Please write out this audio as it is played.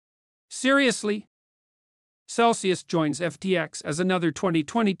Seriously? Celsius joins FTX as another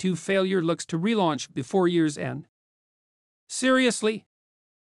 2022 failure looks to relaunch before year's end. Seriously?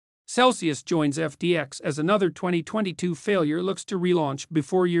 Celsius joins FTX as another 2022 failure looks to relaunch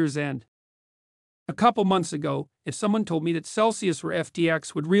before year's end. A couple months ago, if someone told me that Celsius or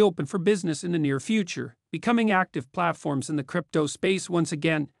FTX would reopen for business in the near future, becoming active platforms in the crypto space once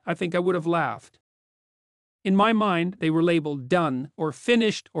again, I think I would have laughed. In my mind, they were labeled done, or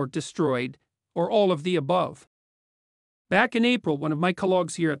finished, or destroyed, or all of the above. Back in April, one of my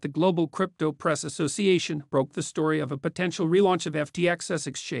colleagues here at the Global Crypto Press Association broke the story of a potential relaunch of FTX's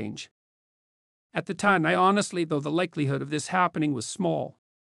exchange. At the time, I honestly, though the likelihood of this happening was small.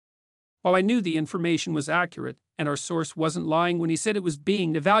 While I knew the information was accurate, and our source wasn't lying when he said it was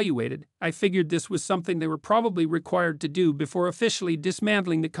being evaluated, I figured this was something they were probably required to do before officially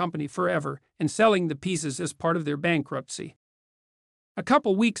dismantling the company forever and selling the pieces as part of their bankruptcy. A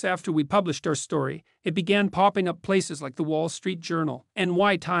couple weeks after we published our story, it began popping up places like the Wall Street Journal,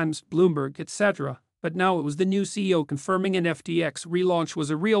 NY Times, Bloomberg, etc., but now it was the new CEO confirming an FTX relaunch was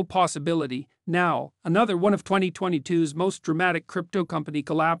a real possibility. Now, another one of 2022's most dramatic crypto company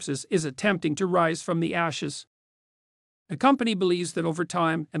collapses is attempting to rise from the ashes. The company believes that over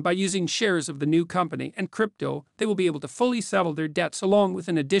time, and by using shares of the new company and crypto, they will be able to fully settle their debts along with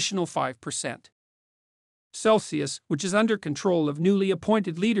an additional 5%. Celsius, which is under control of newly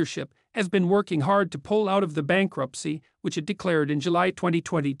appointed leadership, has been working hard to pull out of the bankruptcy, which it declared in July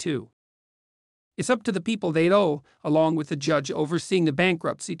 2022. It's up to the people they owe, along with the judge overseeing the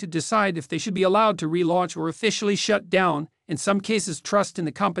bankruptcy, to decide if they should be allowed to relaunch or officially shut down. In some cases, trust in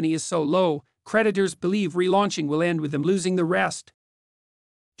the company is so low, creditors believe relaunching will end with them losing the rest.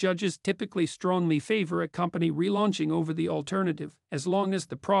 Judges typically strongly favor a company relaunching over the alternative, as long as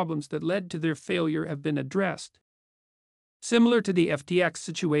the problems that led to their failure have been addressed. Similar to the FTX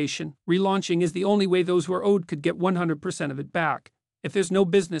situation, relaunching is the only way those who are owed could get 100% of it back. If there's no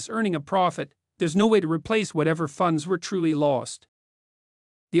business earning a profit, there's no way to replace whatever funds were truly lost.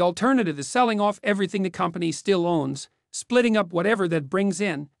 The alternative is selling off everything the company still owns, splitting up whatever that brings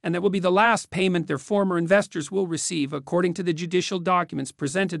in, and that will be the last payment their former investors will receive. According to the judicial documents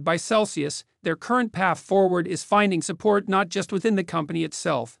presented by Celsius, their current path forward is finding support not just within the company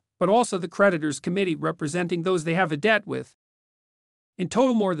itself, but also the creditors committee representing those they have a debt with. In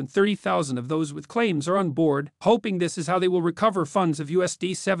total, more than 30,000 of those with claims are on board, hoping this is how they will recover funds of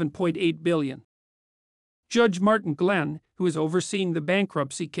 $7.8 billion. Judge Martin Glenn, who is overseeing the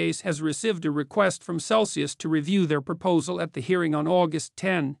bankruptcy case, has received a request from Celsius to review their proposal at the hearing on August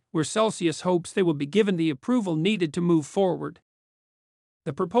 10, where Celsius hopes they will be given the approval needed to move forward.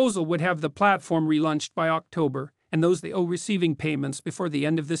 The proposal would have the platform relaunched by October, and those they owe receiving payments before the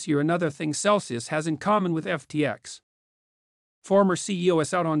end of this year. Another thing Celsius has in common with FTX. Former CEO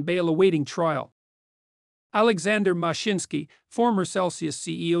is out on bail awaiting trial. Alexander Mashinsky, former Celsius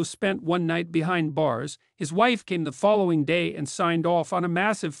CEO, spent one night behind bars. His wife came the following day and signed off on a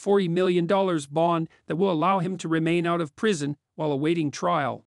massive $40 million bond that will allow him to remain out of prison while awaiting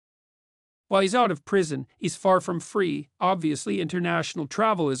trial. While he's out of prison, he's far from free. Obviously, international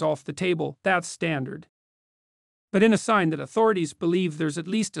travel is off the table, that's standard. But in a sign that authorities believe there's at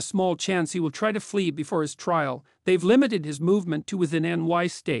least a small chance he will try to flee before his trial, they've limited his movement to within NY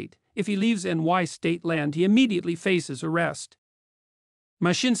state. If he leaves NY state land, he immediately faces arrest.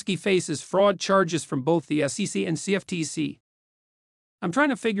 Mashinsky faces fraud charges from both the SEC and CFTC. I'm trying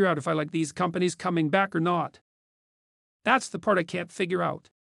to figure out if I like these companies coming back or not. That's the part I can't figure out.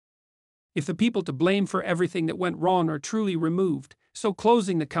 If the people to blame for everything that went wrong are truly removed, so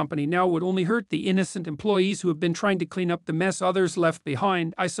closing the company now would only hurt the innocent employees who have been trying to clean up the mess others left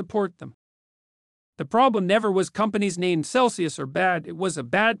behind, I support them. The problem never was companies named Celsius are bad, it was a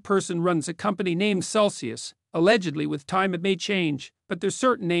bad person runs a company named Celsius. Allegedly, with time it may change, but there's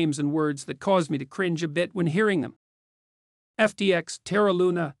certain names and words that cause me to cringe a bit when hearing them. FTX, Terra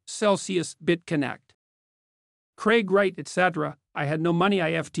Luna, Celsius, BitConnect. Craig Wright, etc. I had no money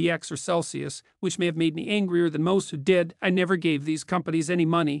I FTX or Celsius, which may have made me angrier than most who did. I never gave these companies any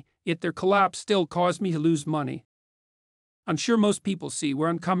money, yet their collapse still caused me to lose money. I'm sure most people see where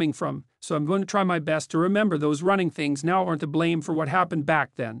I'm coming from, so I'm going to try my best to remember those running things now aren't to blame for what happened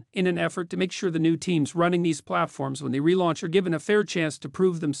back then, in an effort to make sure the new teams running these platforms when they relaunch are given a fair chance to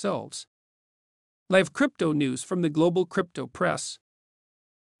prove themselves. Live crypto news from the Global Crypto Press.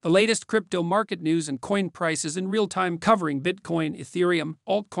 The latest crypto market news and coin prices in real time, covering Bitcoin, Ethereum,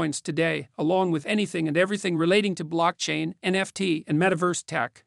 altcoins today, along with anything and everything relating to blockchain, NFT, and metaverse tech.